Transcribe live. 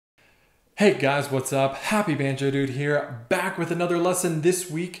Hey guys, what's up? Happy Banjo Dude here, back with another lesson. This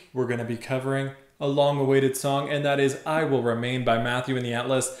week, we're going to be covering a long-awaited song, and that is I Will Remain by Matthew and the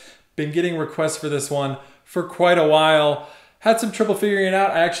Atlas. Been getting requests for this one for quite a while. Had some trouble figuring it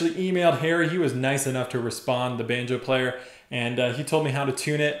out. I actually emailed Harry. He was nice enough to respond, the banjo player, and he told me how to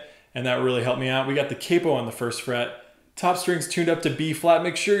tune it, and that really helped me out. We got the capo on the first fret. Top string's tuned up to B flat.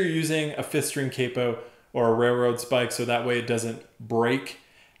 Make sure you're using a 5th string capo or a railroad spike so that way it doesn't break.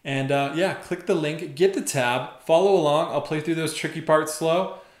 And yeah, click the link, get the tab, follow along. I'll play through those tricky parts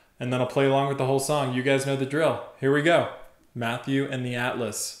slow, and then I'll play along with the whole song. You guys know the drill. Here we go. Matthew and the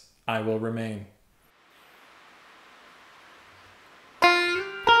Atlas, I Will Remain.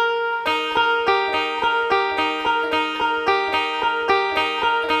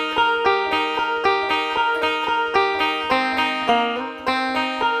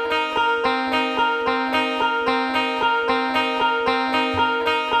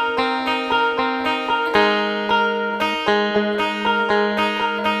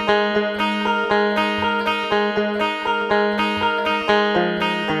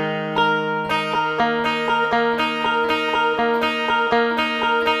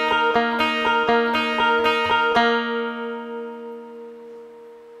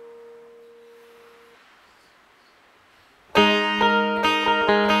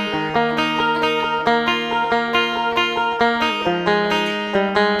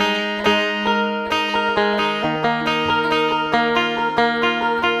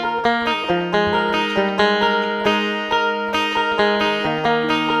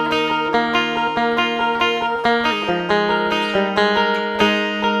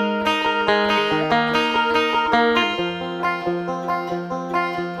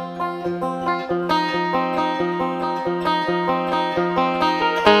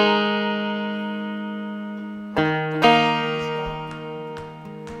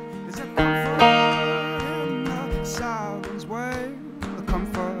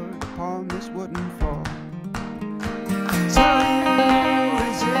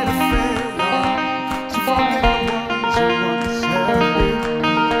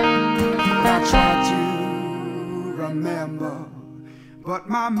 But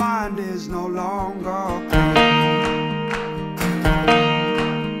my mind is no longer clear.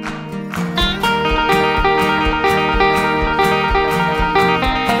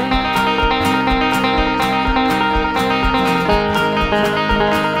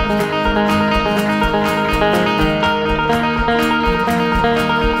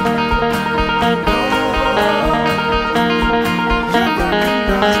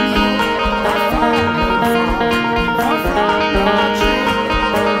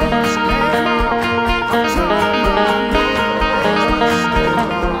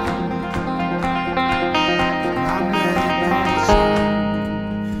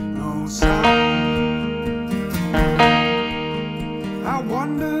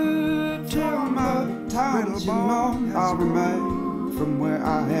 I'll remain from where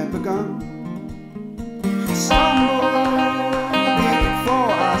I had begun. Stumbled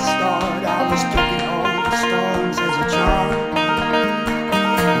before I started. I was picking all the storms as a child.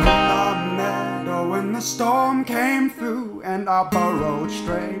 In the meadow when the storm came through, and I burrowed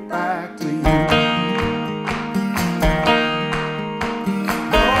straight back to you.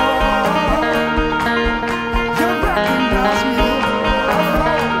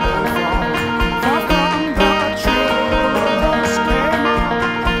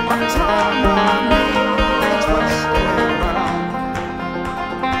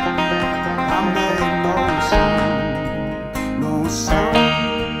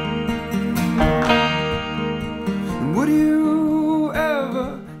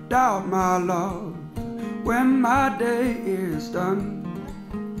 Doubt my love when my day is done.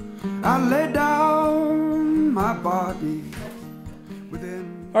 I lay down my body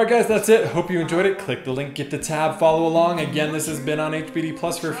within. Alright guys, that's it. Hope you enjoyed it. Click the link, get the tab, follow along. Again, this has been on HBD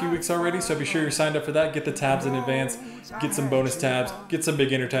Plus for a few weeks already, so be sure you're signed up for that. Get the tabs in advance, get some bonus tabs, get some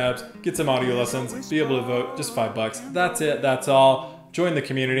beginner tabs, get some audio lessons, be able to vote, just $5. That's it, that's all. Join the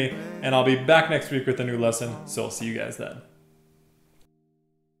community, and I'll be back next week with a new lesson, so I'll see you guys then.